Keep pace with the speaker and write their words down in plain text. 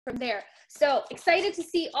from there. So excited to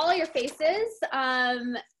see all your faces.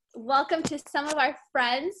 Welcome to some of our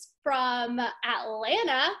friends from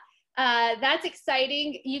Atlanta. That's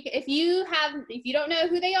exciting. If you don't know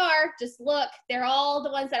who they are, just look. They're all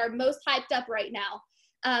the ones that are most hyped up right now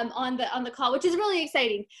on the call, which is really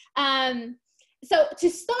exciting. So to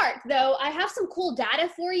start, though, I have some cool data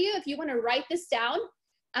for you if you want to write this down.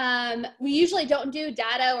 We usually don't do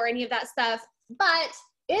data or any of that stuff, but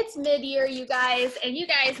it's mid-year, you guys, and you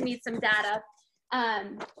guys need some data.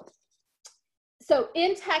 So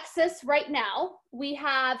in Texas right now, we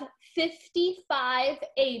have 55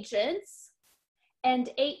 agents and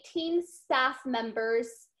 18 staff members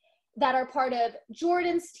that are part of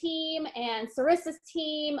Jordan's team and Sarissa's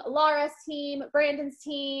team, Laura's team, Brandon's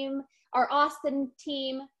team, our Austin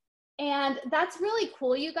team. And that's really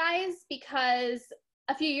cool, you guys, because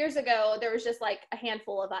a few years ago, there was just like a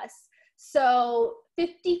handful of us. So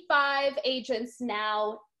 55 agents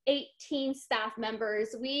now, 18 staff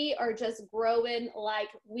members. We are just growing like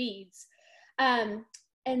weeds. And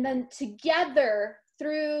then together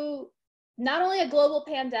through not only a global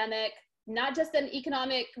pandemic, not just an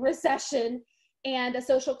economic recession and a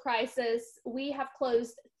social crisis, we have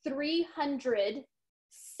closed 300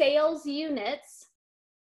 sales units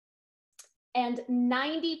and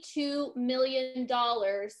 $92 million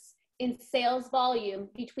in sales volume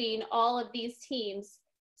between all of these teams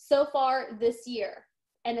so far this year.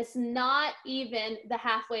 And it's not even the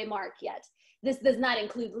halfway mark yet. This does not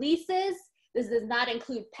include leases. This does not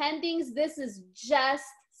include pendings. This is just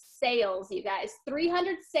sales, you guys.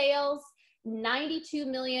 300 sales, 92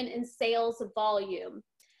 million in sales volume.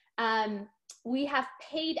 We have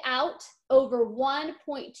paid out over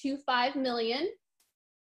 $1.25 million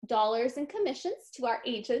in commissions to our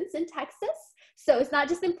agents in Texas. So it's not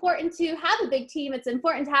just important to have a big team, it's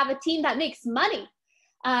important to have a team that makes money.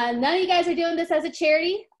 None of you guys are doing this as a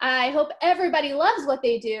charity. I hope everybody loves what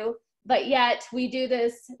they do, but yet we do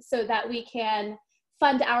this so that we can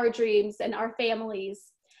fund our dreams and our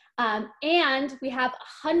families. And we have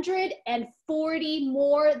 140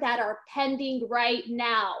 more that are pending right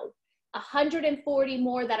now. 140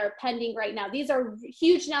 more that are pending right now. These are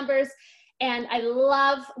huge numbers. And I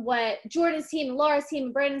love what Jordan's team, Laura's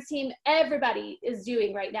team, Brandon's team, everybody is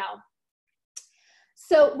doing right now.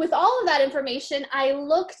 So with all of that information, I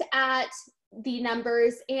looked at the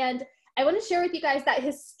numbers and I want to share with you guys that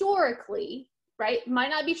historically, right, might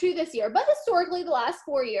not be true this year, but historically the last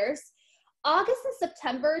 4 years, August and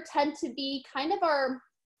September tend to be kind of our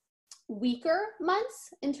weaker months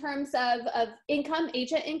in terms of income,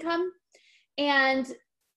 agent income. And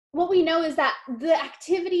what we know is that the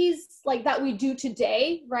activities like that we do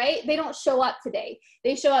today, right, they don't show up today.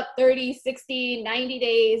 They show up 30, 60, 90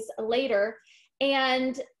 days later.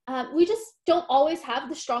 And we just don't always have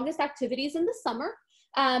the strongest activities in the summer.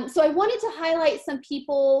 So I wanted to highlight some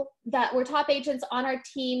people that were top agents on our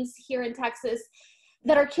teams here in Texas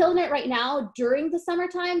that are killing it right now during the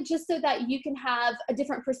summertime, just so that you can have a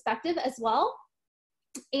different perspective as well.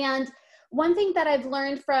 And one thing that I've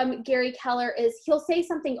learned from Gary Keller is he'll say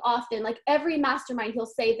something often, like every mastermind, he'll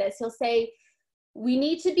say this. He'll say, we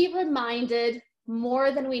need to be reminded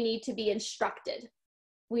more than we need to be instructed.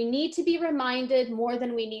 We need to be reminded more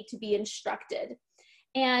than we need to be instructed.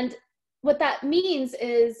 And what that means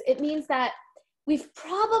is it means that we've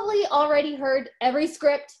probably already heard every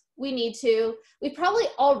script we need to. We probably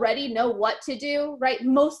already know what to do, right?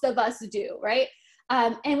 Most of us do, right?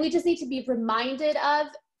 And we just need to be reminded of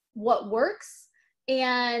what works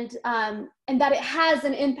and that it has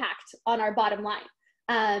an impact on our bottom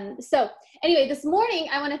line. So anyway, this morning,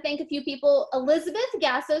 I want to thank a few people. Elizabeth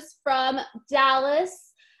Gassos from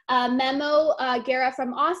Dallas, Memo Guerra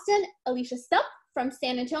from Austin, Alicia Stump from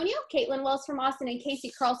San Antonio, Caitlin Wells from Austin, and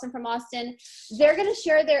Casey Carlson from Austin. They're going to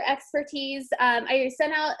share their expertise. I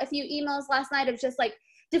sent out a few emails last night of just like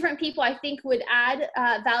different people I think would add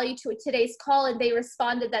value to today's call, and they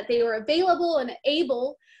responded that they were available and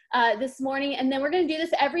able this morning. And then we're going to do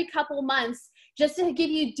this every couple months just to give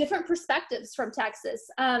you different perspectives from Texas.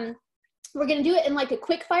 We're going to do it in like a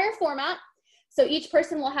quick fire format. So each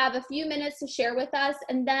person will have a few minutes to share with us,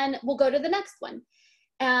 and then we'll go to the next one.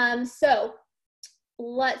 So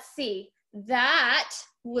let's see. That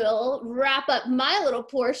will wrap up my little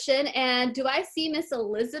portion. And do I see Miss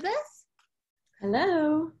Elizabeth?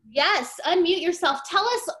 Hello. Yes, unmute yourself. Tell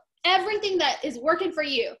us everything that is working for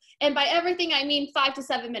you. And by everything, I mean 5 to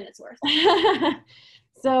 7 minutes worth.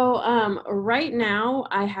 So right now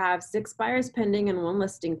I have 6 buyers pending and 1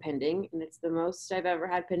 listing pending, and it's the most I've ever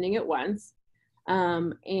had pending at once.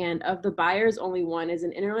 And of the buyers, only 1 is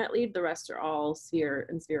an internet lead. The rest are all Sphere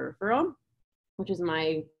and Sphere referral, which is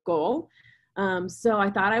my goal. So I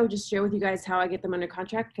thought I would just share with you guys how I get them under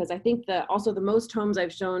contract, because I think also the most homes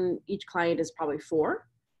I've shown each client is probably 4.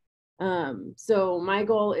 So my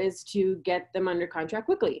goal is to get them under contract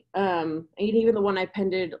quickly. And even the one I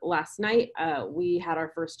pended last night, we had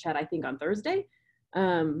our first chat, I think, on Thursday.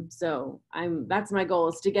 So that's my goal,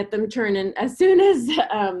 is to get them turning as soon as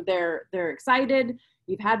they're excited.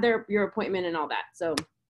 You've had your appointment and all that. So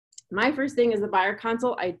my first thing is the buyer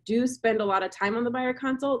consult. I do spend a lot of time on the buyer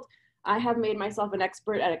consult. I have made myself an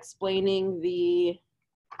expert at explaining the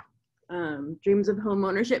Dreams of Home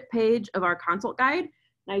Ownership page of our consult guide.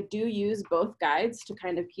 And I do use both guides to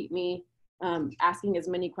kind of keep me asking as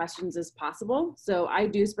many questions as possible. So I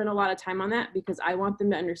do spend a lot of time on that, because I want them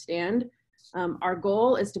to understand our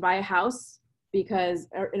goal is to buy a house, and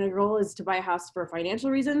our goal is to buy a house for financial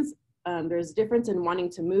reasons. There's a difference in wanting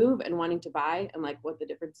to move and wanting to buy, and like what the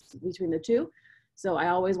difference is between the two. So I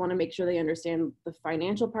always want to make sure they understand the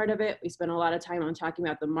financial part of it. We spend a lot of time on talking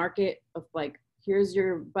about the market of like, here's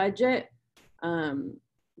your budget.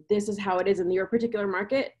 This is how it is in your particular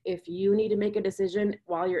market. If you need to make a decision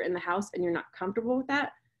while you're in the house and you're not comfortable with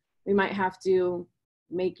that, we might have to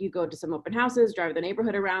make you go to some open houses, drive the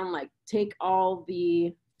neighborhood around, like take all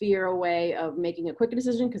the fear away of making a quick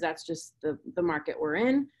decision, because that's just the market we're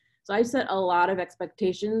in. So I set a lot of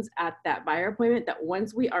expectations at that buyer appointment that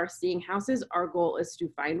once we are seeing houses, our goal is to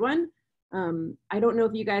find one. I don't know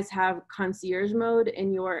if you guys have concierge mode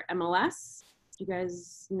in your MLS. Do you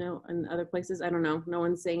guys know in other places? I don't know. No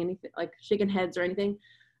one's saying anything, like shaking heads or anything.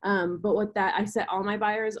 But with that, I set all my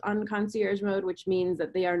buyers on concierge mode, which means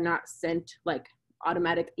that they are not sent like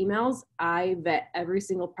automatic emails. I vet every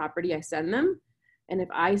single property I send them. And if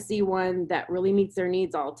I see one that really meets their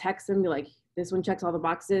needs, I'll text them, be like, this one checks all the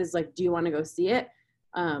boxes. Like, do you want to go see it?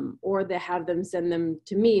 Or they have them send them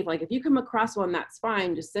to me. Like, if you come across one, that's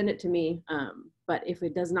fine. Just send it to me. But if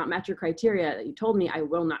it does not match your criteria that you told me, I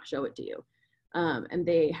will not show it to you. And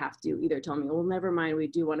they have to either tell me, well, never mind, we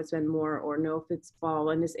do want to spend more, or no, if it's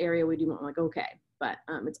fall in this area, we do want, like, okay. But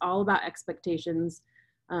it's all about expectations.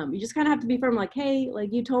 You just kind of have to be firm, like, hey,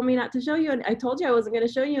 like you told me not to show you, and I told you I wasn't going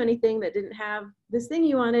to show you anything that didn't have this thing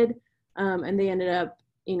you wanted. And they ended up,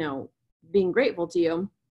 being grateful to you.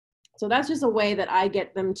 So that's just a way that I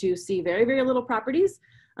get them to see very, very little properties.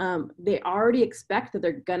 They already expect that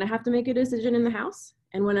they're going to have to make a decision in the house.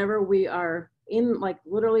 And whenever we are in, like,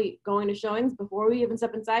 literally going to showings, before we even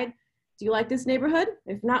step inside, do you like this neighborhood?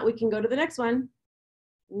 If not, we can go to the next one.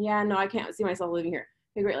 Yeah, no, I can't see myself living here.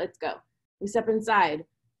 Okay, great, let's go. We step inside.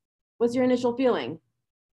 What's your initial feeling?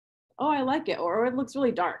 Oh, I like it. Or it looks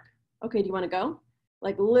really dark. Okay, do you want to go?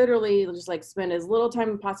 Like, literally just like spend as little time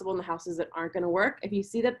as possible in the houses that aren't going to work. If you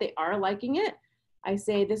see that they are liking it, I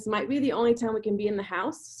say this might be the only time we can be in the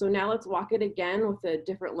house. So now let's walk it again with a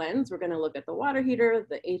different lens. We're going to look at the water heater,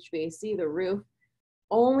 the HVAC, the roof.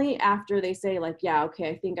 Only after they say, like, yeah, okay,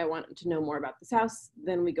 I think I want to know more about this house,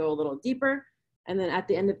 then we go a little deeper. And then at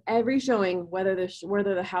the end of every showing, whether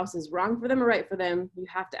the house is wrong for them or right for them, you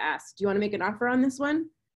have to ask, do you want to make an offer on this one?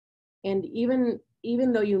 And even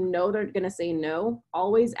though you know they're going to say no,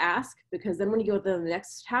 always ask, because then when you go to the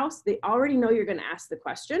next house, they already know you're going to ask the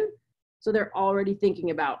question. So they're already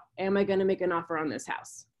thinking about, am I going to make an offer on this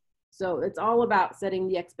house? So it's all about setting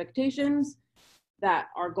the expectations that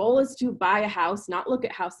our goal is to buy a house, not look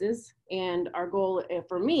at houses. And our goal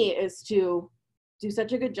for me is to do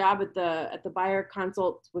such a good job at the buyer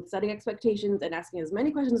consult with setting expectations and asking as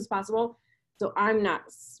many questions as possible. So I'm not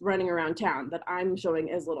running around town, that I'm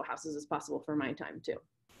showing as little houses as possible for my time too.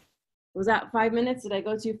 Was that 5 minutes? Did I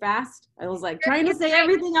go too fast? I was like trying to say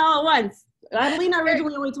everything all at once. Adelina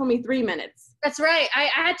originally only told me 3 minutes. That's right. I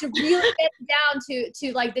had to really get down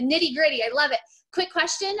to like the nitty gritty. I love it. Quick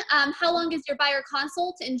question. How long is your buyer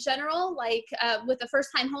consult in general, like with a first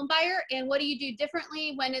time home buyer? And what do you do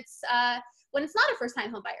differently when it's not a first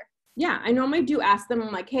time home buyer? Yeah, I normally do ask them,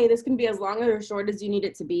 I'm like, hey, this can be as long or short as you need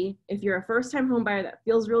it to be. If you're a first-time home buyer that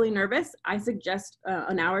feels really nervous, I suggest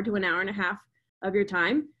an hour to an hour and a half of your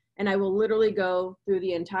time. And I will literally go through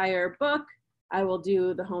the entire book. I will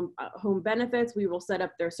do the home benefits. We will set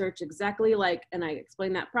up their search exactly like, and I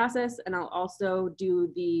explain that process. And I'll also do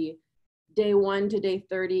the day 1 to day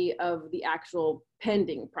 30 of the actual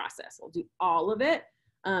pending process. I'll do all of it.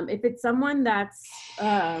 If it's someone that's,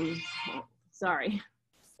 sorry.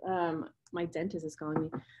 My dentist is calling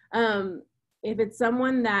me. If it's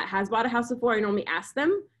someone that has bought a house before, I normally ask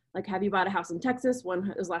them, like, have you bought a house in Texas?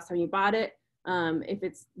 When was the last time you bought it?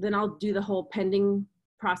 Then I'll do the whole pending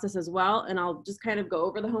process as well. And I'll just kind of go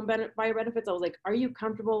over the home buyer benefits. I was like, are you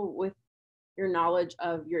comfortable with your knowledge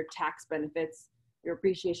of your tax benefits, your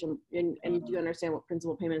appreciation, and do you understand what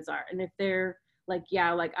principal payments are? And if they're like,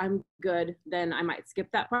 yeah, like I'm good, then I might skip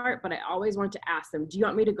that part. But I always want to ask them, do you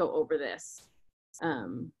want me to go over this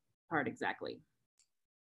part exactly?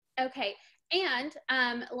 Okay. And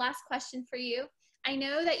last question for you. I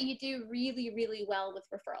know that you do really, really well with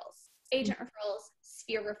referrals, agent referrals,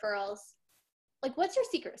 sphere referrals. Like, what's your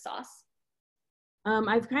secret sauce?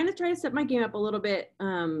 I've kind of tried to set my game up a little bit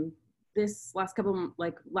this last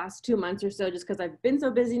 2 months or so, just because I've been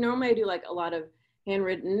so busy. Normally I do like a lot of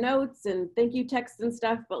handwritten notes and thank you texts and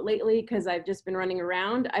stuff, but lately, because I've just been running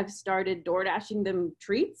around, I've started door dashing them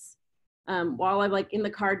treats while I'm like in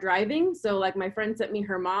the car driving. So like my friend sent me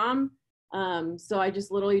her mom. So I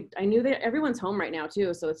just literally, I knew that everyone's home right now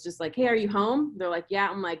too. So it's just like, hey, are you home? They're like, yeah.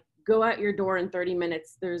 I'm like, go out your door in 30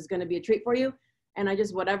 minutes. There's going to be a treat for you. And I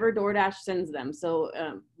just, whatever DoorDash sends them. So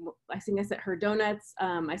I think I sent her donuts.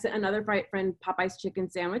 I sent another friend Popeye's chicken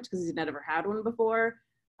sandwich because he's never had one before.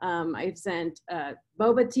 I've sent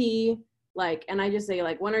boba tea, like, and I just say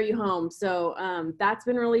like, when are you home? So that's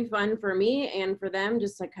been really fun for me and for them,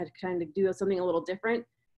 just like kind of do something a little different,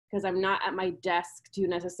 because I'm not at my desk to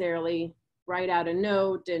necessarily write out a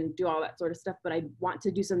note and do all that sort of stuff, but I want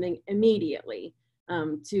to do something immediately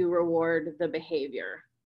to reward the behavior.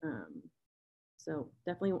 So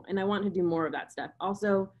definitely, and I want to do more of that stuff.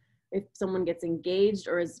 Also, if someone gets engaged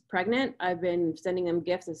or is pregnant, I've been sending them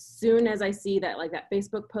gifts as soon as I see that, like that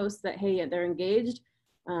Facebook post that, hey, they're engaged,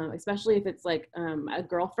 especially if it's like a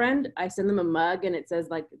girlfriend, I send them a mug and it says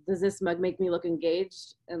like, does this mug make me look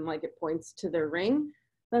engaged? And like it points to their ring.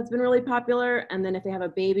 That's been really popular. And then if they have a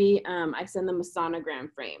baby, I send them a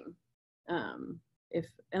sonogram frame. And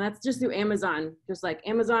that's just through Amazon, just like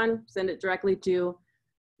Amazon, send it directly to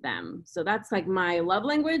them. So that's like my love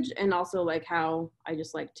language, and also like how I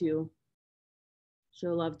just like to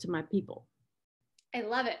show love to my people. I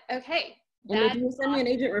love it. Okay. And if you send me an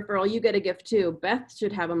agent referral, you get a gift too. Beth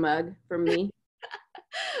should have a mug from me.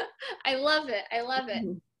 I love it. I love it.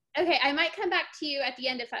 Okay, I might come back to you at the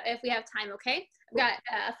end if we have time, okay? I've got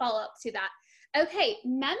a follow-up to that. Okay,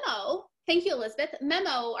 Memo. Thank you, Elizabeth.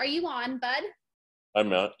 Memo, are you on, bud?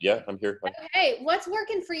 I'm out. Yeah, I'm here. Okay, what's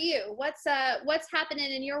working for you? What's happening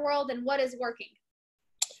in your world and what is working?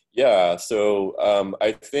 Yeah, so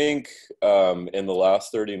I think in the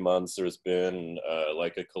last 30 months, there's been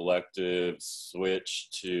like a collective switch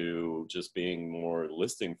to just being more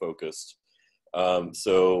listing focused.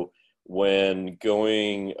 So when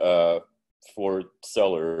going for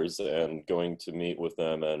sellers and going to meet with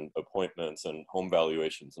them and appointments and home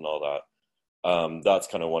valuations and all that, that's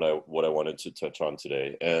kind of what I wanted to touch on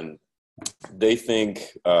today. And they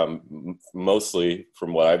think mostly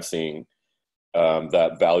from what I've seen,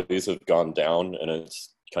 that values have gone down and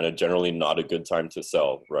it's kind of generally not a good time to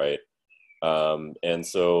sell, right? And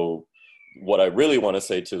so what I really want to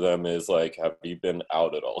say to them is like, have you been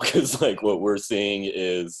out at all? Because like what we're seeing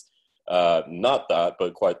is not that,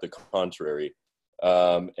 but quite the contrary.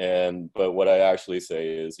 But what I actually say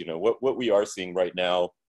is, you know, what we are seeing right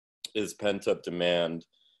now is pent up demand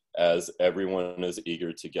as everyone is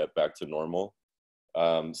eager to get back to normal.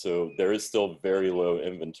 So there is still very low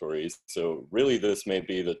inventories. So really this may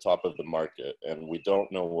be the top of the market, and we don't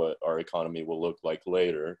know what our economy will look like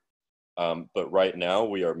later. But right now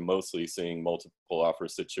we are mostly seeing multiple offer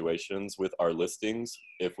situations with our listings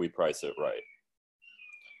if we price it right.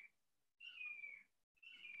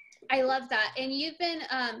 I love that. And you've been,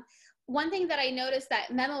 one thing that I noticed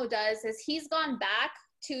that Memo does is he's gone back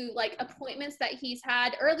to like appointments that he's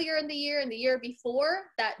had earlier in the year and the year before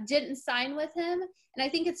that didn't sign with him. And I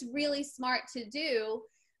think it's really smart to do,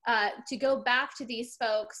 to go back to these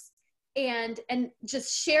folks and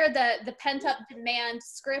just share the pent up demand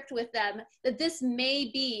script with them, that this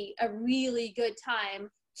may be a really good time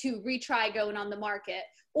to retry going on the market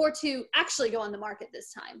or to actually go on the market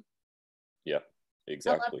this time. Yeah,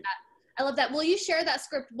 exactly. I love that. Will you share that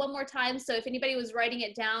script one more time? So if anybody was writing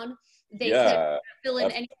it down, they could fill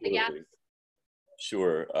in any of the gaps.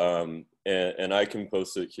 Sure. And I can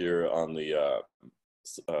post it here on the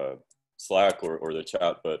Slack or the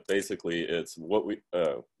chat, but basically it's what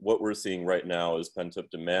we're seeing right now is pent up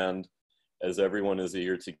demand as everyone is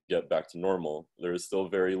eager to get back to normal. There is still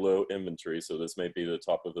very low inventory, so this may be the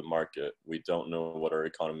top of the market. We don't know what our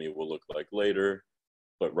economy will look like later,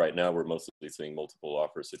 but right now we're mostly seeing multiple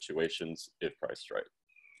offer situations if priced right.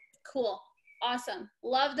 Cool. Awesome.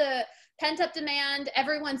 Love the pent up demand.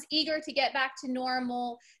 Everyone's eager to get back to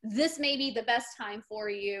normal. This may be the best time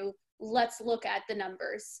for you. Let's look at the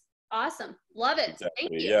numbers. Awesome. Love it. Exactly.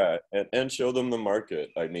 Thank you. Yeah. And show them the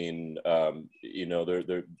market. I mean, you know,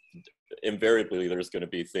 they're invariably there's going to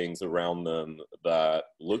be things around them that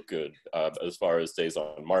look good as far as days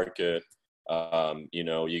on market, You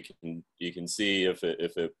know, you can see if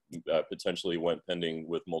it potentially went pending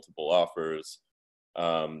with multiple offers.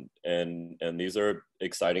 And these are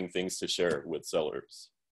exciting things to share with sellers.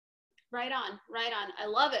 Right on. I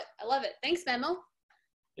love it. Thanks, Memo.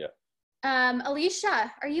 Yeah.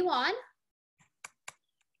 Alicia, are you on?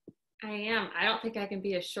 I am. I don't think I can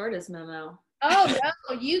be as short as Memo. Oh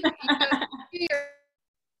no, you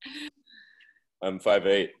I'm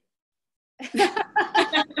 5'8".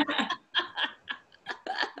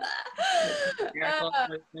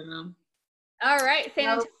 All right, San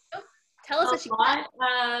Antonio, tell us what you got.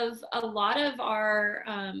 A lot of our,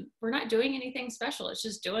 we're not doing anything special. It's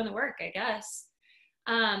just doing the work, I guess.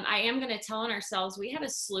 I am going to tell on ourselves. We have a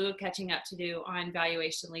slew of catching up to do on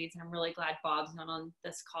valuation leads, and I'm really glad Bob's not on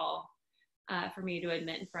this call for me to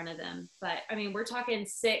admit in front of them. But I mean, we're talking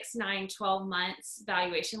 6, 9, 12 months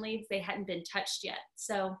valuation leads. They hadn't been touched yet.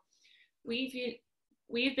 So we've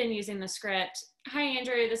been using the script. Hi,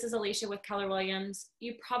 Andrew. This is Alicia with Keller Williams.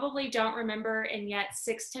 You probably don't remember, and yet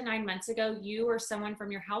 6 to 9 months ago, you or someone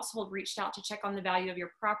from your household reached out to check on the value of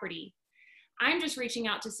your property. I'm just reaching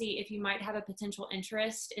out to see if you might have a potential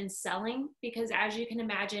interest in selling, because as you can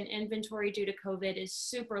imagine, inventory due to COVID is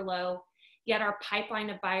super low, yet our pipeline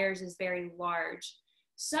of buyers is very large.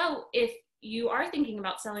 So if you are thinking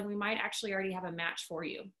about selling, we might actually already have a match for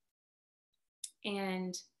you.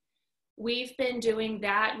 And we've been doing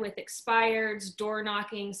that with expireds, door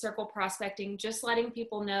knocking, circle prospecting, just letting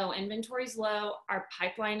people know inventory is low, our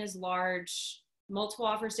pipeline is large, multiple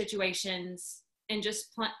offer situations, and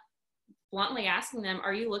just bluntly asking them,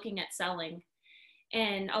 are you looking at selling?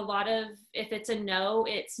 And a lot of, if it's a no,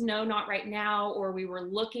 it's no, not right now, or we were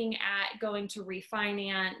looking at going to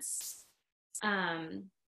refinance.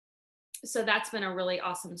 So that's been a really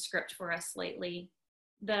awesome script for us lately.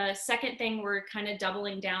 The second thing we're kind of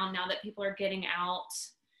doubling down now that people are getting out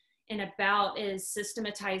and about is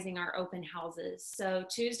systematizing our open houses. So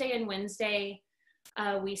Tuesday and Wednesday,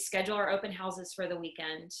 we schedule our open houses for the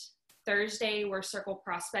weekend. Thursday, we're circle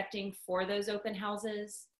prospecting for those open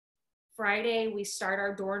houses. Friday, we start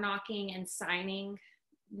our door knocking and signing,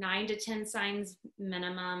 9 to 10 signs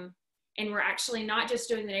minimum. And we're actually not just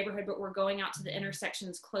doing the neighborhood, but we're going out to the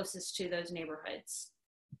intersections closest to those neighborhoods.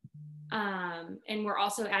 And we're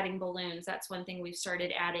also adding balloons. That's one thing we've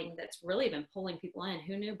started adding that's really been pulling people in.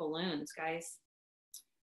 Who knew balloons, guys?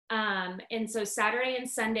 And so Saturday and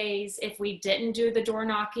Sundays, if we didn't do the door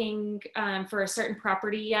knocking for a certain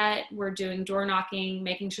property yet, we're doing door knocking,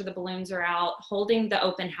 making sure the balloons are out, holding the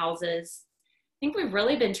open houses. I think we've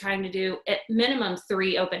really been trying to do at minimum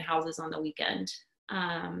 3 open houses on the weekend.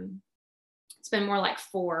 It's been more like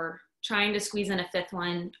 4, trying to squeeze in a 5th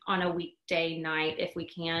one on a weekday night if we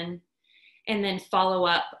can. And then follow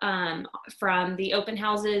up from the open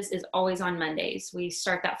houses is always on Mondays. We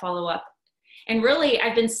start that follow up. And really,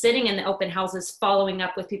 I've been sitting in the open houses following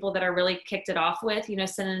up with people that I really kicked it off with, you know,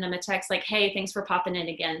 sending them a text like, hey, thanks for popping in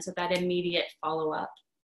again. So that immediate follow up.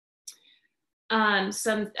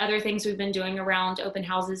 Some other things we've been doing around open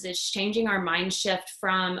houses is changing our mind shift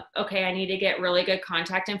from, okay, I need to get really good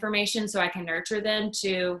contact information so I can nurture them,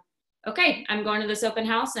 to, okay, I'm going to this open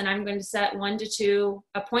house and I'm going to set 1 to 2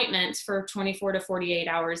 appointments for 24 to 48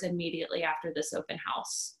 hours immediately after this open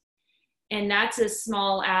house. And that's as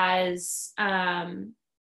small as,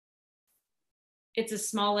 it's as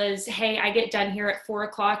small as, hey, I get done here at 4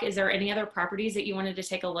 o'clock. Is there any other properties that you wanted to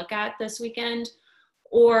take a look at this weekend?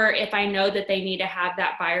 Or if I know that they need to have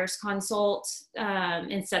that buyer's consult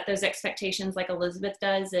and set those expectations like Elizabeth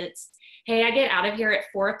does, it's, hey, I get out of here at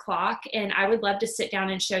 4 o'clock and I would love to sit down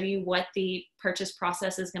and show you what the purchase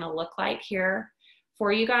process is going to look like here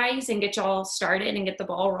for you guys and get y'all started and get the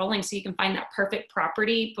ball rolling so you can find that perfect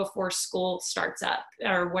property before school starts up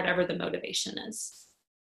or whatever the motivation is.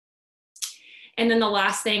 And then the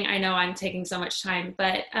last thing, I know I'm taking so much time,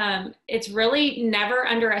 but it's really never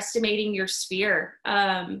underestimating your sphere.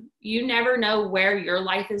 You never know where your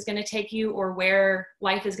life is going to take you or where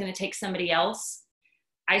life is going to take somebody else.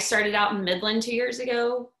 I started out in Midland 2 years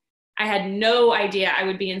ago. I had no idea I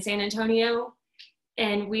would be in San Antonio.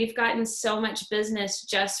 And we've gotten so much business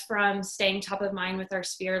just from staying top of mind with our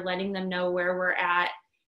sphere, letting them know where we're at.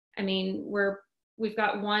 I mean, we've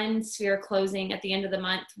got one sphere closing at the end of the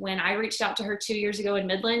month. When I reached out to her 2 years ago in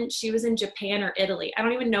Midland, she was in Japan or Italy. I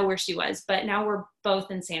don't even know where she was, but now we're both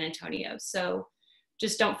in San Antonio. So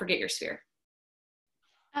just don't forget your sphere.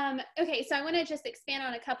 Okay, so I want to just expand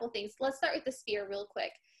on a couple things. Let's start with the sphere real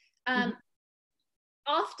quick.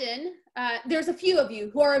 Often, there's a few of you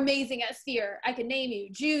who are amazing at sphere. I could name you,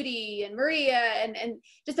 Judy and Maria and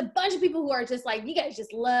just a bunch of people who are just like, you guys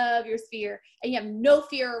just love your sphere and you have no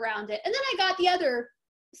fear around it. And then I got the other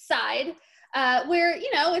side where, you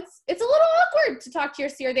know, it's a little awkward to talk to your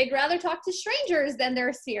seer. They'd rather talk to strangers than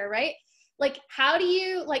their seer, right? Like, how do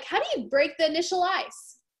you break the initial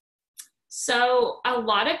ice? So a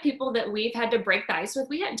lot of people that we've had to break the ice with,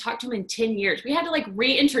 we hadn't talked to them in 10 years. We had to like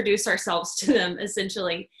reintroduce ourselves to them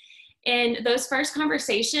essentially. And those first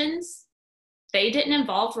conversations, they didn't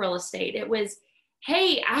involve real estate. It was,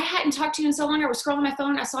 hey, I hadn't talked to you in so long. I was scrolling my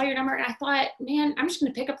phone. I saw your number and I thought, man, I'm just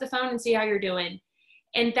going to pick up the phone and see how you're doing.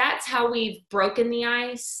 And that's how we've broken the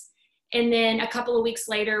ice. And then a couple of weeks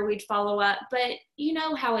later, we'd follow up. But you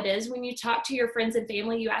know how it is when you talk to your friends and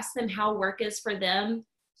family, you ask them how work is for them.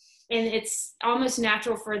 And it's almost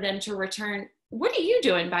natural for them to return, what are you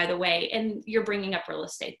doing, by the way? And you're bringing up real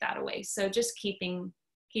estate that way. So just keeping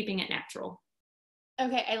it natural.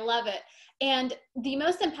 Okay, I love it. And the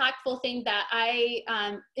most impactful thing that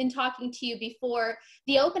in talking to you before,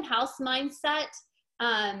 the open house mindset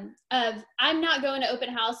of I'm not going to open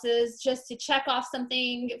houses just to check off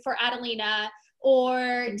something for Adelina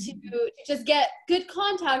or to just get good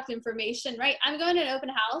contact information, right? I'm going to an open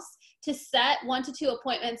house to set 1 to 2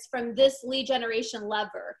 appointments from this lead generation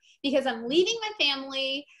lever because I'm leaving my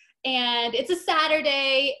family and it's a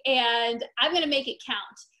Saturday and I'm going to make it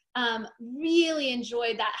count. Really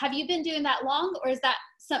enjoyed that. Have you been doing that long, or is that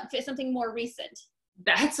something more recent?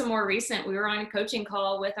 That's a more recent. We were on a coaching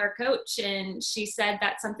call with our coach and she said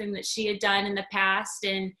that's something that she had done in the past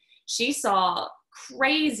and she saw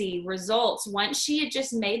crazy results. Once she had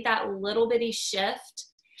just made that little bitty shift,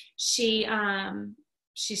 she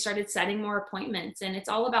started setting more appointments, and it's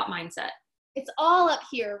all about mindset. It's all up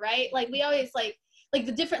here, right? Like we always like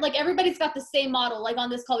the different, like everybody's got the same model. Like on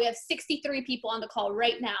this call, we have 63 people on the call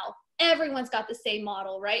right now. Everyone's got the same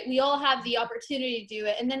model, right? We all have the opportunity to do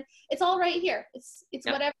it. And then it's all right here. It's yep.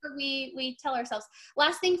 Whatever we tell ourselves.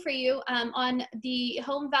 Last thing for you, on the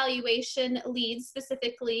home valuation leads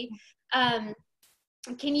specifically, can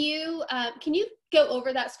you go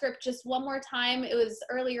over that script just one more time? It was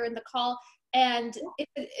earlier in the call, and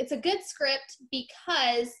it's a good script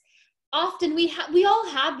because often we all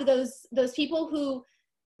have those people who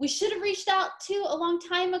we should have reached out to a long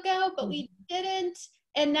time ago, but we didn't,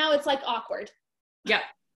 and now it's like awkward. Yeah.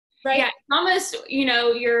 Right. Yeah. Almost, you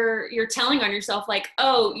know, you're telling on yourself like,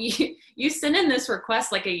 oh, you sent in this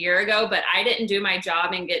request like a year ago, but I didn't do my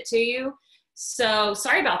job and get to you. So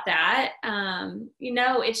sorry about that. You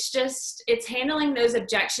know, it's handling those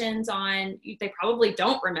objections on, they probably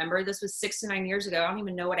don't remember. This was 6 to 9 years ago. I don't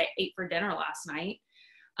even know what I ate for dinner last night.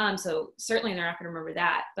 So certainly they're not going to remember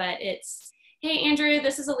that, but it's, hey, Andrew,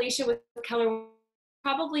 this is Alicia with Keller.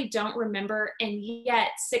 Probably don't remember. And yet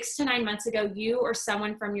 6 to 9 months ago, you or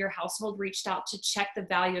someone from your household reached out to check the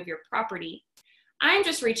value of your property. I'm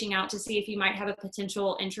just reaching out to see if you might have a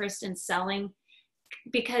potential interest in selling,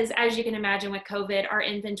 because as you can imagine with COVID, our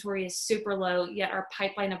inventory is super low, yet our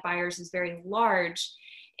pipeline of buyers is very large.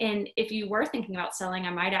 And if you were thinking about selling, I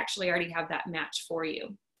might actually already have that match for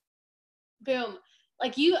you. Boom.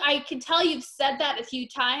 Like I can tell you've said that a few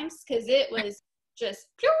times because it was just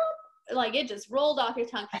pure, like it just rolled off your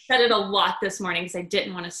tongue. I said it a lot this morning because I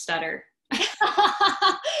didn't want to stutter.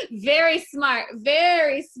 Very smart.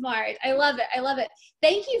 Very smart. I love it. I love it.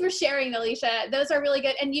 Thank you for sharing, Alicia. Those are really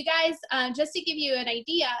good. And you guys, just to give you an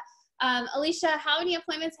idea, Alicia, how many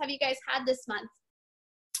appointments have you guys had this month?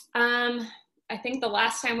 I think the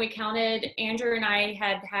last time we counted, Andrew and I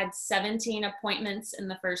had 17 appointments in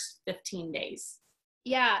the first 15 days.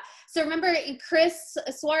 Yeah. So remember, Chris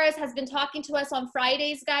Suarez has been talking to us on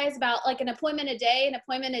Fridays, guys, about like an appointment a day.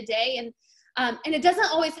 And it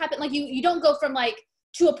doesn't always happen. Like you don't go from like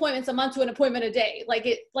 2 appointments a month to an appointment a day.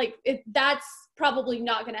 That's probably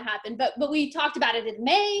not going to happen. But we talked about it in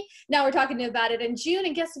May. Now we're talking about it in June.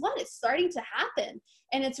 And guess what? It's starting to happen.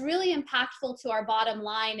 And it's really impactful to our bottom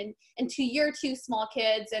line and to your 2 small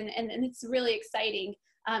kids. And it's really exciting.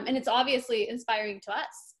 And it's obviously inspiring to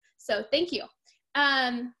us. So thank you.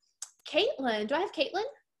 Caitlin, do I have Caitlin?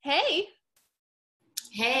 Hey.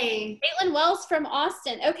 Hey. Caitlin Wells from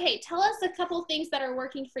Austin. Okay, tell us a couple things that are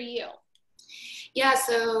working for you. Yeah,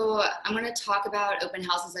 so I'm going to talk about open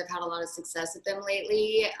houses. I've had a lot of success with them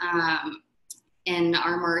lately. In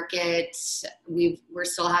our market, we're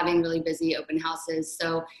still having really busy open houses.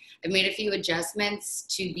 So I've made a few adjustments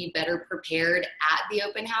to be better prepared at the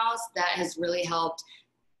open house. That has really helped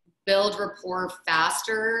build rapport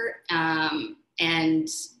faster. And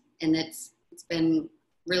it's been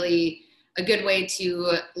really a good way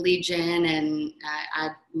to lead gen and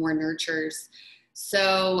add more nurtures.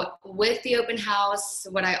 So with the open house,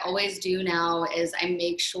 what I always do now is I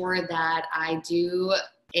make sure that I do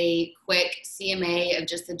a quick CMA of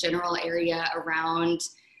just the general area around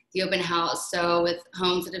the open house. So with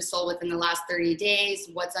homes that have sold within the last 30 days,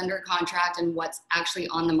 what's under contract and what's actually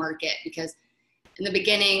on the market. Because in the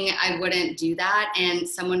beginning, I wouldn't do that. And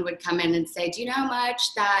someone would come in and say, do you know how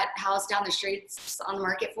much that house down the street's on the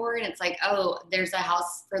market for? And it's like, oh, there's a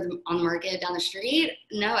house on the market down the street?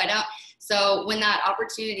 No, I don't. So when that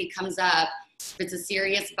opportunity comes up, if it's a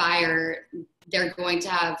serious buyer, they're going to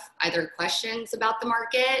have either questions about the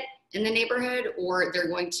market in the neighborhood, or they're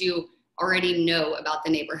going to already know about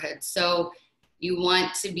the neighborhood. So you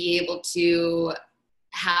want to be able to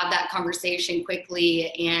have that conversation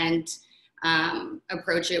quickly and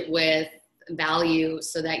approach it with value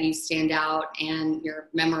so that you stand out and you're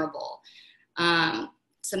memorable.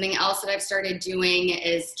 Something else that I've started doing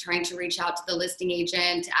is trying to reach out to the listing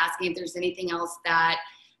agent, asking if there's anything else that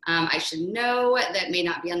I should know that may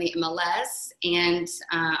not be on the MLS. And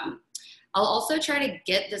I'll also try to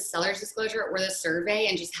get the seller's disclosure or the survey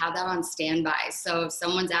and just have that on standby. So if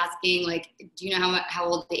someone's asking, like, do you know how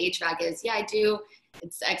old the HVAC is? Yeah, I do.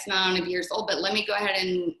 It's X amount of years old, but let me go ahead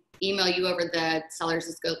and email you over the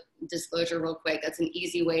seller's disclosure real quick. That's an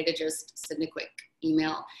easy way to just send a quick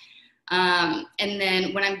email. And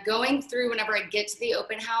then when I'm going through, whenever I get to the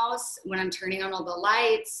open house, when I'm turning on all the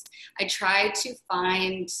lights, I try to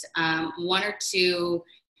find one or two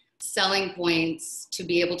selling points to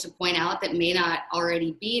be able to point out that may not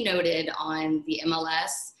already be noted on the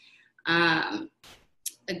MLS.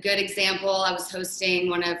 A good example, I was hosting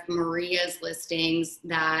one of Maria's listings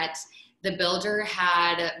that the builder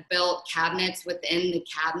had built cabinets within the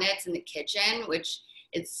cabinets in the kitchen, which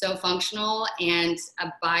it's so functional, and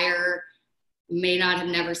a buyer may not have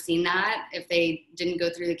never seen that if they didn't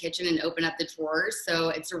go through the kitchen and open up the drawers. So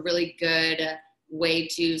it's a really good way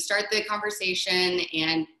to start the conversation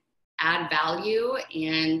and add value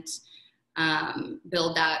and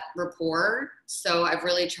build that rapport. So I've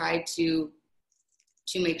really tried to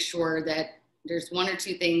make sure that there's one or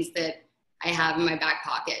two things that I have in my back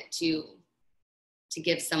pocket to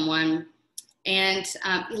give someone. And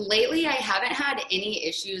lately I haven't had any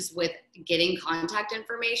issues with getting contact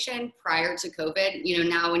information prior to COVID. You know,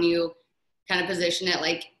 now when you kind of position it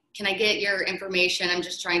like, can I get your information? I'm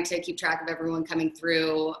just trying to keep track of everyone coming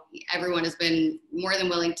through. Everyone has been more than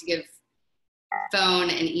willing to give phone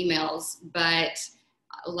and emails, but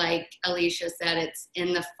like Alicia said, it's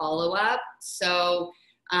in the follow-up. So,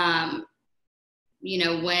 you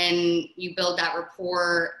know, when you build that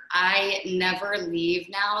rapport, I never leave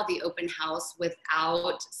now the open house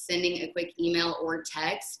without sending a quick email or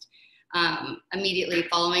text, immediately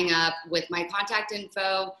following up with my contact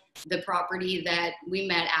info, the property that we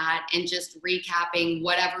met at, and just recapping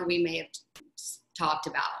whatever we may have talked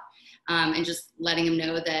about, and just letting them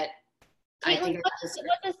know that I think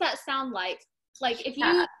what does that sound like? Like if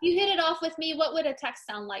you hit it off with me, what would a text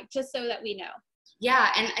sound like, just so that we know?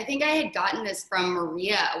 Yeah, and I think I had gotten this from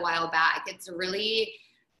Maria a while back. It's a really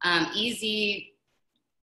easy,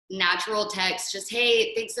 natural text. Just,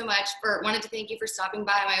 hey, thanks so much wanted to thank you for stopping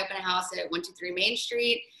by my open house at 123 Main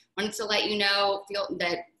Street. Wanted to let you know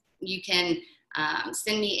that you can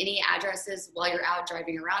send me any addresses while you're out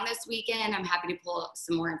driving around this weekend. I'm happy to pull up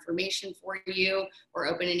some more information for you or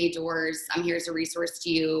open any doors. I'm here as a resource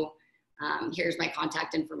to you. Here's my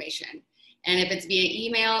contact information. And if it's via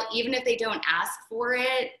email, even if they don't ask for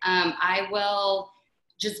it, I will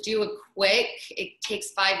just do a quick, it takes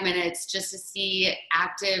 5 minutes just to see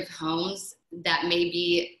active homes that may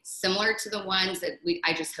be similar to the ones that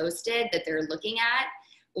I just hosted that they're looking at,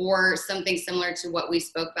 or something similar to what we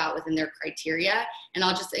spoke about within their criteria. And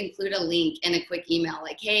I'll just include a link in a quick email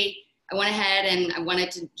like, hey, I went ahead and I wanted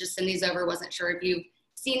to just send these over. Wasn't sure if you've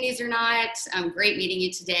seen these or not. Great meeting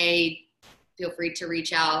you today. Feel free to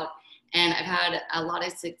reach out. And I've had a lot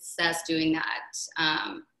of success doing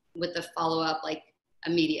that with the follow-up like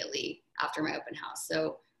immediately after my open house.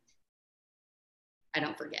 So I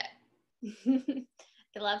don't forget.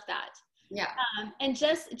 I love that. Yeah. And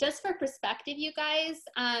just for perspective, you guys,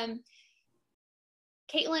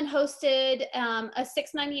 Caitlin hosted a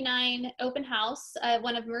 $6.99 open house,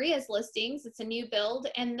 one of Maria's listings. It's a new build.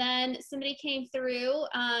 And then somebody came through,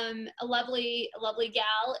 a lovely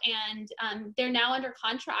gal, and they're now under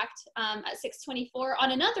contract at $624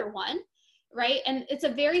 on another one, right? And it's a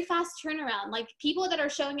very fast turnaround. Like people that are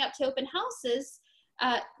showing up to open houses,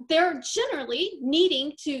 they're generally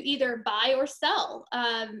needing to either buy or sell.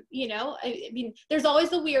 You know, I mean, there's always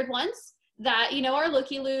the weird ones that, you know, are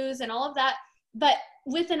looky-loos and all of that. But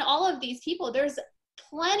within all of these people, there's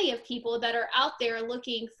plenty of people that are out there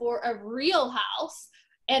looking for a real house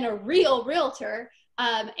and a real realtor.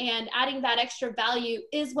 And adding that extra value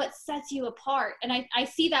is what sets you apart. And I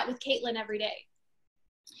see that with Caitlin every day.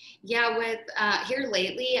 Yeah, with here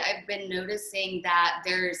lately, I've been noticing that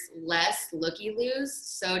there's less looky-loos.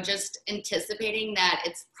 So just anticipating that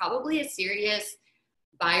it's probably a serious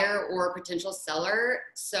buyer or potential seller.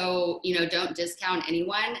 So, you know, don't discount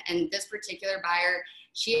anyone. And this particular buyer,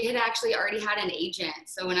 she had actually already had an agent.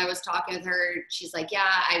 So when I was talking with her, she's like,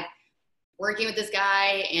 yeah, I'm working with this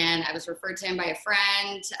guy and I was referred to him by a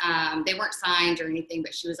friend. They weren't signed or anything,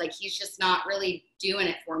 but she was like, he's just not really doing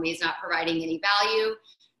it for me. He's not providing any value.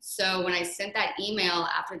 So when I sent that email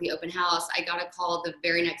after the open house, I got a call the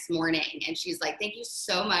very next morning and she's like, thank you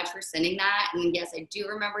so much for sending that. And yes, I do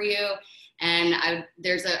remember you. And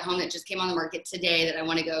there's a home that just came on the market today that I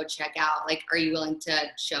want to go check out. Like, are you willing to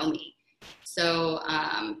show me? So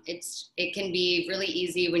it can be really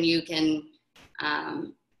easy when you can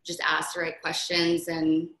just ask the right questions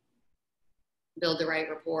and build the right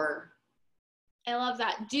rapport. I love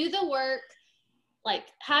that. Do the work, like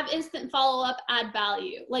have instant follow-up, add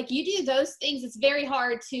value. Like you do those things, it's very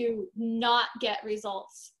hard to not get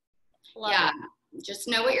results. Love it. Just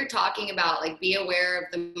know what you're talking about. Like be aware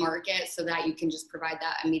of the market so that you can just provide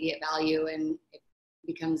that immediate value and it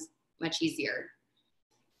becomes much easier.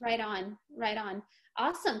 Right on, right on.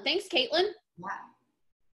 Awesome. Thanks, Caitlin. Yeah.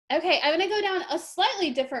 Okay, I'm going to go down a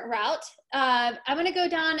slightly different route. I'm going to go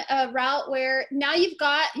down a route where now you've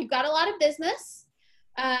got a lot of business,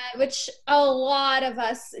 which a lot of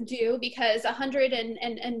us do because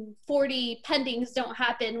 140 pendings don't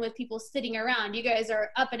happen with people sitting around. You guys are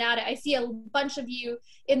up and at it. I see a bunch of you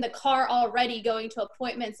in the car already going to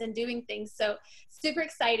appointments and doing things. So super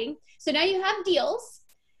exciting. So now you have deals.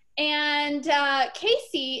 And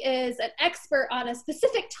Casey is an expert on a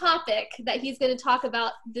specific topic that he's going to talk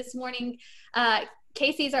about this morning.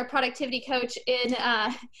 Casey's our productivity coach in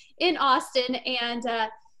Austin. And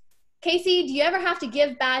Casey, do you ever have to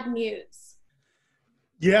give bad news?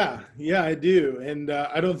 Yeah, I do. And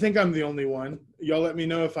I don't think I'm the only one. Y'all let me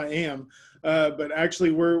know if I am. But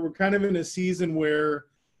actually, we're kind of in a season where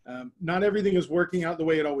not everything is working out the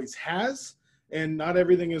way it always has, and not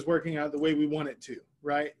everything is working out the way we want it to,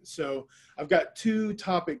 right? So I've got two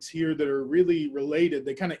topics here that are really related.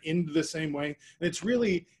 They kind of end the same way. And it's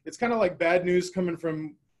kind of like bad news coming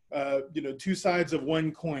from two sides of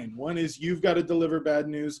one coin. One is you've got to deliver bad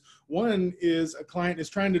news. One is a client is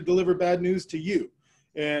trying to deliver bad news to you.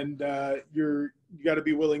 And you got to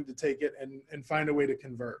be willing to take it and find a way to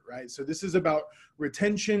convert, right? So this is about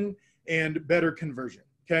retention and better conversion.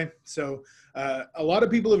 Okay, so a lot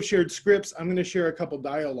of people have shared scripts. I'm going to share a couple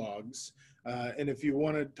dialogues. And if you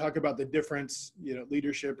want to talk about the difference,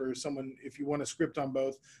 leadership or someone, if you want a script on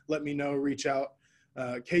both, let me know, reach out.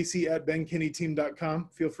 Casey@benkinneyteam.com,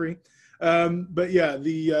 feel free. But yeah,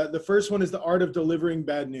 the first one is the art of delivering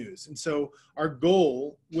bad news. And so our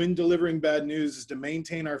goal when delivering bad news is to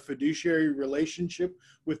maintain our fiduciary relationship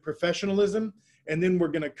with professionalism. And then we're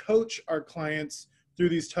going to coach our clients through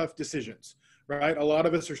these tough decisions. Right? A lot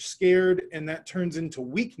of us are scared, and that turns into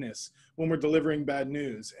weakness when we're delivering bad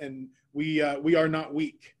news. And we are not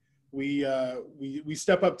weak. We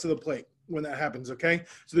step up to the plate when that happens. Okay.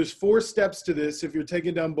 So there's 4 steps to this. If you're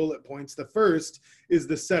taking down bullet points, the first is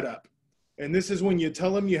the setup. And this is when you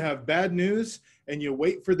tell them you have bad news and you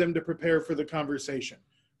wait for them to prepare for the conversation,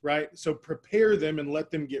 right? So prepare them and let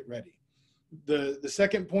them get ready. The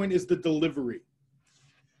second point is the delivery.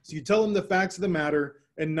 So you tell them the facts of the matter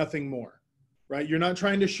and nothing more. Right? You're not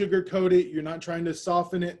trying to sugarcoat it. You're not trying to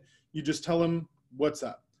soften it. You just tell them what's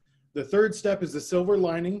up. The third step is the silver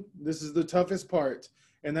lining. This is the toughest part.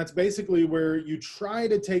 And that's basically where you try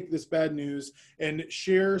to take this bad news and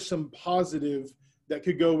share some positive that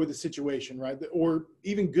could go with the situation, right? Or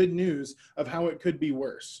even good news of how it could be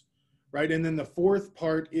worse, right? And then the fourth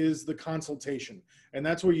part is the consultation. And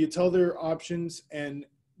that's where you tell their options and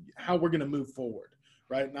how we're going to move forward,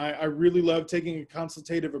 right? And I really love taking a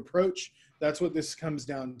consultative approach. That's what this comes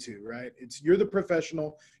down to, right? It's you're the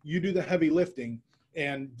professional, you do the heavy lifting,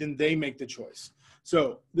 and then they make the choice.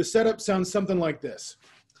 So the setup sounds something like this.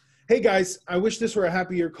 Hey guys, I wish this were a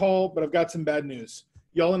happier call, but I've got some bad news.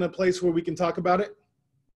 Y'all in a place where we can talk about it?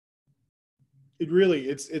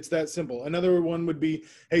 It's that simple. Another one would be,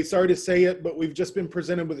 hey, sorry to say it, but we've just been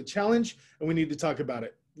presented with a challenge and we need to talk about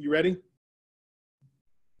it. You ready?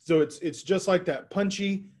 So it's just like that.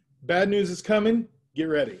 Punchy, bad news is coming, get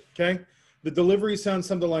ready, okay? The delivery sounds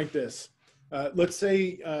something like this. Let's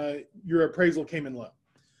say your appraisal came in low.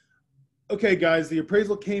 Okay, guys, the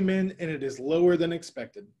appraisal came in and it is lower than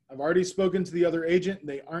expected. I've already spoken to the other agent.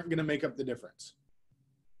 They aren't going to make up the difference.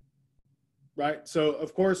 Right? So,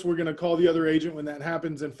 of course, we're going to call the other agent when that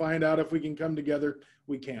happens and find out if we can come together.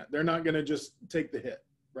 We can't. They're not going to just take the hit,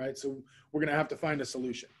 right? So we're going to have to find a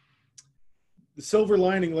solution. The silver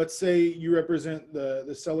lining, let's say you represent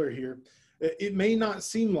the seller here. It may not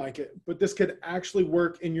seem like it, but this could actually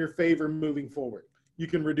work in your favor moving forward. You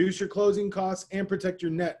can reduce your closing costs and protect your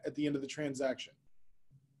net at the end of the transaction.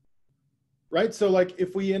 Right? So like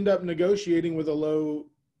if we end up negotiating with a low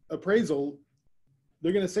appraisal,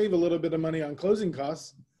 they're going to save a little bit of money on closing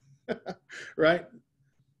costs, right?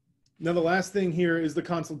 Now, the last thing here is the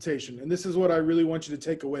consultation. And this is what I really want you to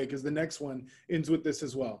take away, because the next one ends with this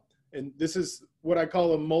as well. And this is what I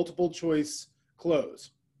call a multiple choice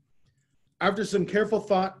close. After some careful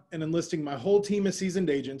thought and enlisting my whole team of seasoned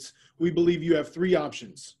agents, we believe you have 3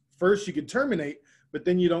 options. First, you could terminate, but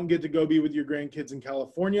then you don't get to go be with your grandkids in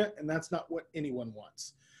California, and that's not what anyone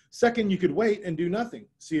wants. Second, you could wait and do nothing,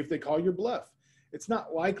 see if they call your bluff. It's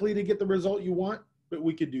not likely to get the result you want, but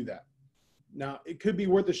we could do that. Now, it could be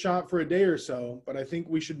worth a shot for a day or so, but I think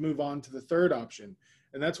we should move on to the third option,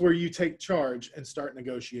 and that's where you take charge and start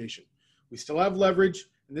negotiation. We still have leverage,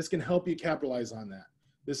 and this can help you capitalize on that.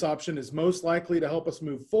 This option is most likely to help us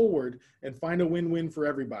move forward and find a win-win for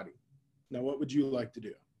everybody. Now, what would you like to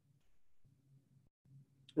do?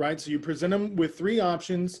 Right, so you present them with 3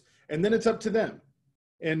 options, and then it's up to them.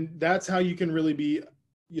 And that's how you can really be,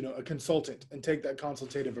 a consultant and take that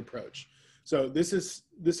consultative approach. So this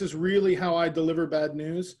is really how I deliver bad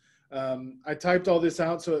news. I typed all this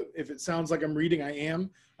out, so if it sounds like I'm reading, I am,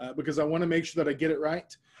 because I want to make sure that I get it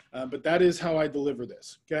right. But that is how I deliver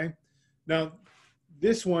this, okay? Now,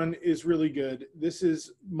 this one is really good. This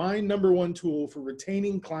is my #1 tool for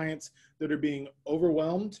retaining clients that are being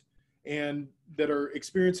overwhelmed and that are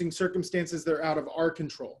experiencing circumstances that are out of our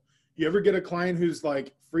control. You ever get a client who's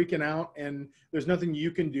like freaking out and there's nothing you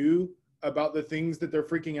can do about the things that they're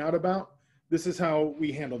freaking out about? This is how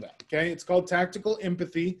we handle that, okay? It's called tactical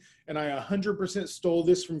empathy, and I 100% stole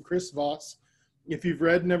this from Chris Voss. If you've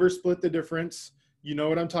read Never Split the Difference, you know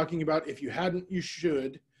what I'm talking about. If you hadn't, you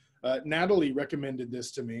should. Natalie recommended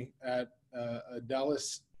this to me at a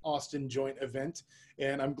Dallas-Austin joint event,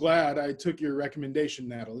 and I'm glad I took your recommendation,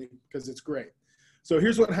 Natalie, because it's great. So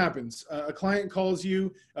here's what happens. A client calls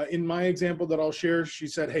you. In my example that I'll share, she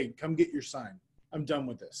said, hey, come get your sign. I'm done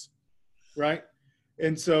with this, right?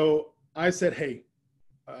 And so I said, hey,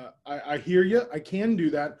 I hear you. I can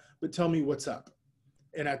do that, but tell me what's up.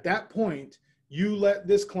 And at that point, you let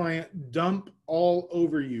this client dump all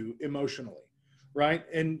over you emotionally, right?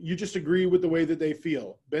 And you just agree with the way that they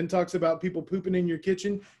feel. Ben talks about people pooping in your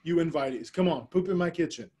kitchen. You invite it. Come on, poop in my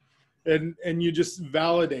kitchen. And you just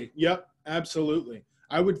validate. Yep, absolutely.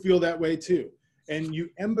 I would feel that way too. And you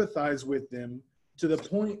empathize with them to the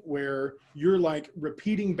point where you're like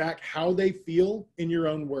repeating back how they feel in your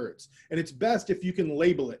own words. And it's best if you can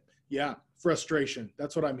label it. Yeah, frustration.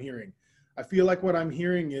 That's what I'm hearing. I feel like what I'm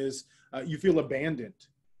hearing is you feel abandoned,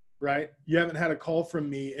 right? You haven't had a call from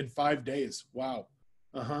me in 5 days. Wow.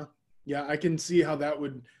 Yeah, I can see how that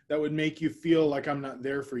would make you feel like I'm not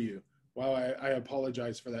there for you. Wow, I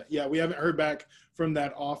apologize for that. Yeah, we haven't heard back from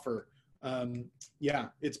that offer. Yeah,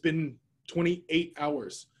 it's been 28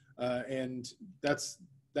 hours. And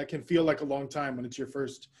that can feel like a long time when it's your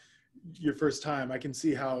first time. I can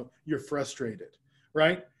see how you're frustrated,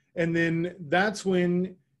 right? And then that's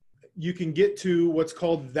when you can get to what's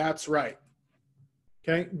called that's right.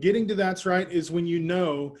 Okay, getting to that's right is when you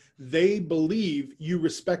know they believe you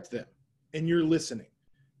respect them and you're listening.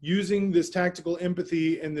 Using this tactical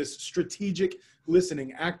empathy and this strategic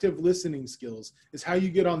listening, active listening skills is how you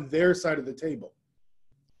get on their side of the table.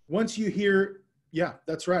 Once you hear, yeah,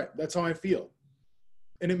 that's right, that's how I feel,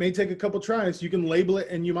 and it may take a couple tries, you can label it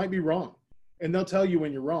and you might be wrong, and they'll tell you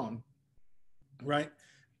when you're wrong, right?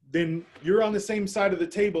 Then you're on the same side of the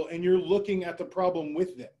table and you're looking at the problem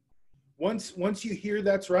with them. Once you hear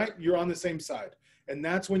that's right, you're on the same side. And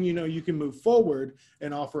that's when you know you can move forward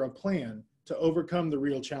and offer a plan to overcome the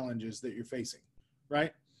real challenges that you're facing,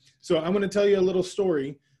 right? So I'm going to tell you a little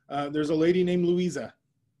story. There's a lady named Louisa,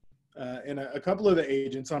 and a couple of the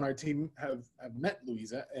agents on our team have met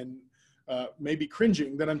Louisa and may be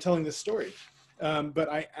cringing that I'm telling this story. But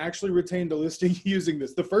I actually retained a listing using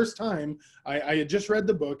this. The first time I had just read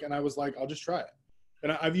the book and I was like, I'll just try it.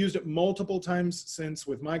 And I've used it multiple times since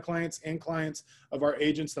with my clients and clients of our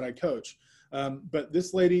agents that I coach. But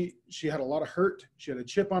this lady, she had a lot of hurt. She had a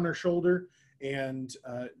chip on her shoulder, and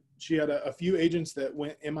she had a few agents that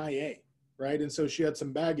went MIA, right? And so she had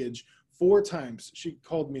some baggage. 4 times she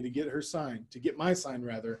called me to get her sign, to get my sign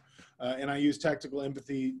rather. And I used tactical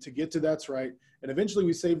empathy to get to that's right. And eventually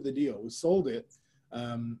we saved the deal. We sold it.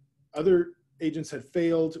 Other agents had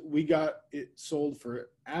failed. We got it sold for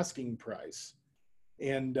asking price.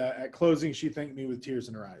 And at closing, she thanked me with tears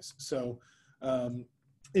in her eyes. So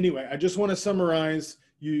anyway, I just want to summarize.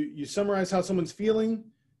 You summarize how someone's feeling,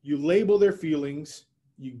 you label their feelings,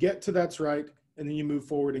 you get to that's right, and then you move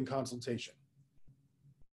forward in consultation.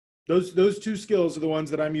 Those two skills are the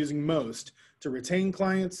ones that I'm using most to retain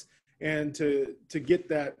clients and to get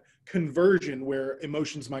that conversion where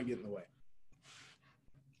emotions might get in the way.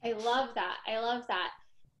 I love that. I love that.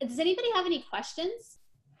 Does anybody have any questions?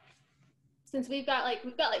 Since we've got like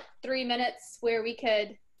 3 minutes where we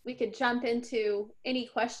could jump into any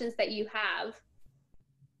questions that you have.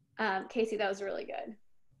 Casey, that was really good.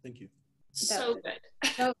 Thank you. So good.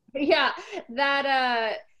 So, yeah,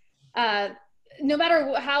 that no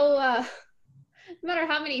matter how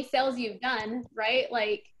many sales you've done, right?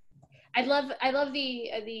 Like, I love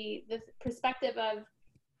the perspective of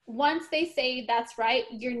once they say that's right,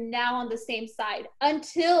 you're now on the same side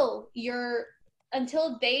until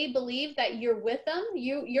they believe that you're with them.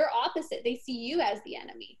 You're opposite. They see you as the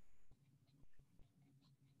enemy.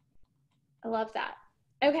 I love that.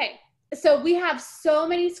 Okay, so we have so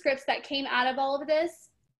many scripts that came out of all of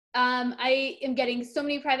this. I am getting so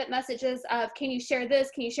many private messages of, can you share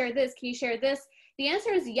this? Can you share this? Can you share this? The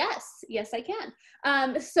answer is yes. Yes, I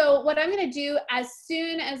can. So what I'm going to do as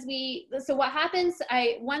soon as so what happens,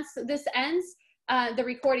 once this ends, the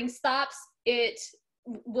recording stops, it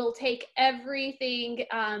will take everything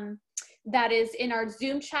that is in our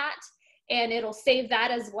Zoom chat and it'll save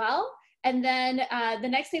that as well. And then the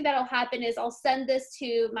next thing that'll happen is I'll send this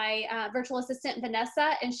to my virtual assistant,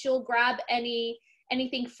 Vanessa, and she'll grab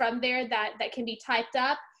anything from there that can be typed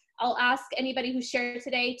up. I'll ask anybody who shared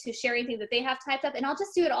today to share anything that they have typed up, and I'll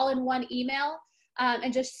just do it all in one email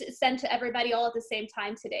and just send to everybody all at the same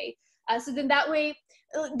time today. So then that way,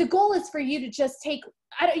 the goal is for you to just take,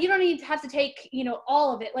 you don't need to have to take,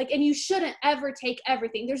 all of it. Like, and you shouldn't ever take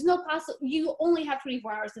everything. There's no you only have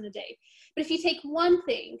 24 hours in a day. But if you take one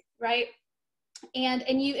thing, right,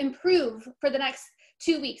 and you improve for the next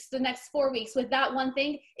 2 weeks, the next 4 weeks with that one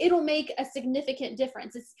thing, it'll make a significant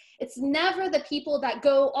difference. It's never the people that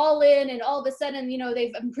go all in and all of a sudden,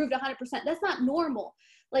 they've improved 100%. That's not normal.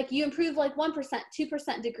 Like, you improve like 1%,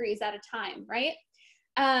 2% degrees at a time, right?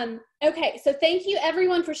 Okay, so thank you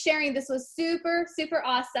everyone for sharing. This was super, super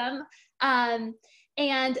awesome.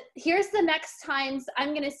 And here's the next times I'm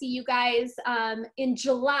going to see you guys in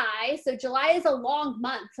July. So July is a long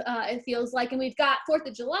month, it feels like, and we've got 4th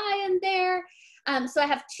of July in there. So I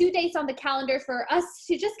have 2 dates on the calendar for us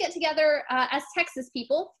to just get together as Texas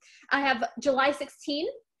people. I have July 16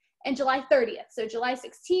 and July 30th. So July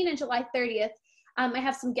 16 and July 30th. I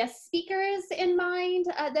have some guest speakers in mind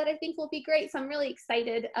that I think will be great. So I'm really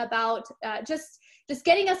excited about just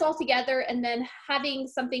getting us all together and then having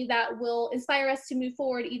something that will inspire us to move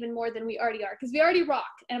forward even more than we already are, because we already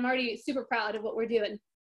rock, and I'm already super proud of what we're doing.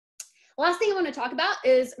 Last thing I want to talk about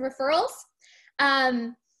is referrals.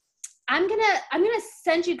 I'm gonna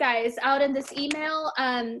send you guys out in this email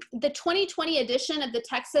the 2020 edition of the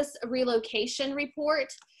Texas Relocation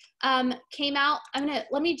Report came out. I'm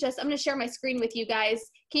gonna share my screen with you guys.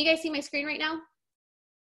 Can you guys see my screen right now?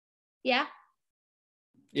 Yeah?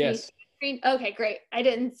 Yes. Okay, great. I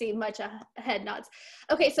didn't see much head nods.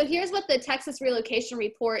 Okay, so here's what the Texas Relocation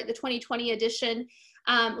Report, the 2020 edition,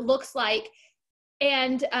 looks like.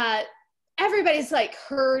 And everybody's like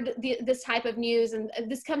heard this type of news, and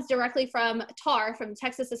this comes directly from TAR, from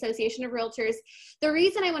Texas Association of Realtors. The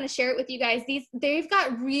reason I want to share it with you guys, they've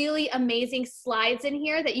got really amazing slides in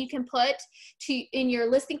here that you can put in your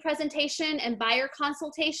listing presentation and buyer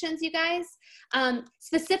consultations, you guys.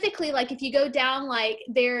 Specifically, like if you go down, like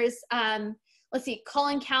there's, let's see,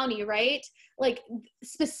 Collin County, right? Like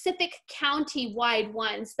specific county-wide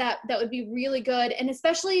ones that would be really good. And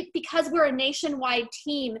especially because we're a nationwide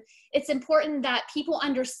team, it's important that people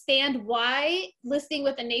understand why listing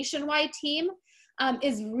with a nationwide team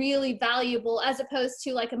is really valuable, as opposed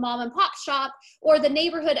to like a mom and pop shop or the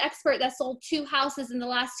neighborhood expert that sold 2 houses in the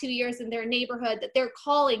last 2 years in their neighborhood that they're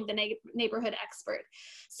calling the neighborhood expert.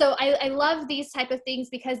 So I love these type of things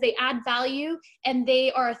because they add value and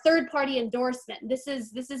they are a third-party endorsement. This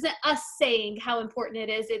isn't us saying how important it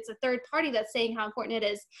is. It's a third party that's saying how important it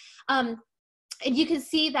is. And you can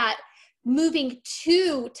see that moving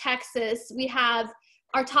to Texas, we have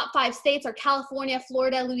our top 5 states are California,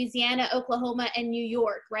 Florida, Louisiana, Oklahoma, and New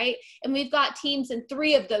York, right? And we've got teams in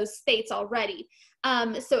 3 of those states already.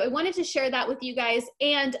 So I wanted to share that with you guys.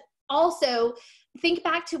 And also think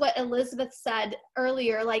back to what Elizabeth said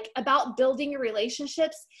earlier, like about building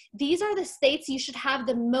relationships. These are the states you should have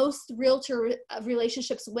the most realtor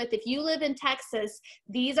relationships with. If you live in Texas,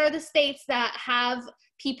 these are the states that have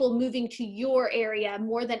people moving to your area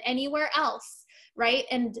more than anywhere else, right?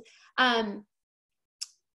 And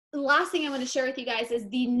the last thing I want to share with you guys is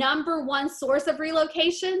the #1 source of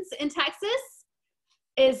relocations in Texas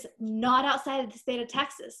is not outside of the state of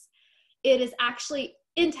Texas. It is actually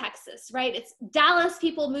in Texas, right? It's Dallas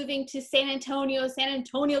people moving to San Antonio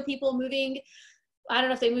people moving, I don't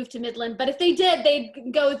know if they moved to Midland, but if they did,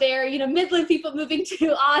 they'd go there, you know, Midland people moving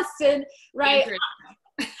to Austin, right?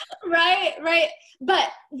 Right. But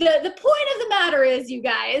the point of the matter is, you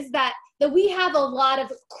guys, that we have a lot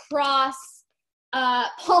of cross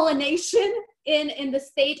pollination in the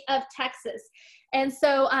state of Texas. And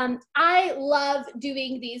so I love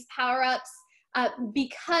doing these power-ups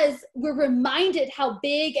because we're reminded how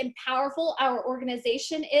big and powerful our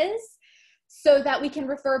organization is, so that we can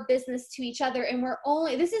refer business to each other. And we're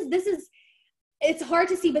only, this is, it's hard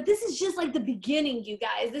to see, but this is just like the beginning, you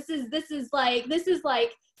guys. This is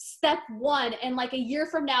like step 1. And like a year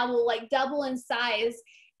from now, we'll like double in size.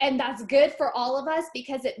 And that's good for all of us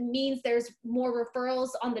because it means there's more referrals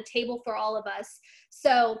on the table for all of us.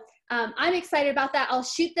 So I'm excited about that. I'll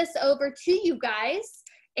shoot this over to you guys.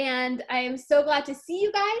 And I am so glad to see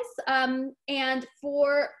you guys. And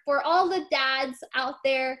for all the dads out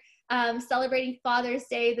there celebrating Father's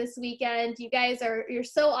Day this weekend, you guys you're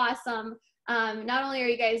so awesome. Not only are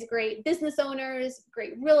you guys great business owners,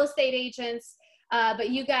 great real estate agents, but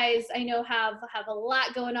you guys, I know, have a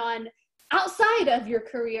lot going on outside of your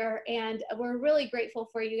career, and we're really grateful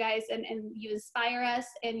for you guys, and you inspire us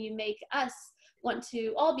and you make us want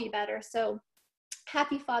to all be better. So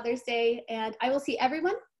happy Father's Day, and I will see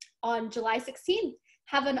everyone on July 16th.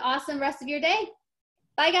 Have an awesome rest of your day.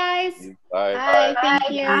 Bye, guys. Bye. Bye.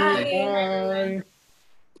 Thank you. Bye.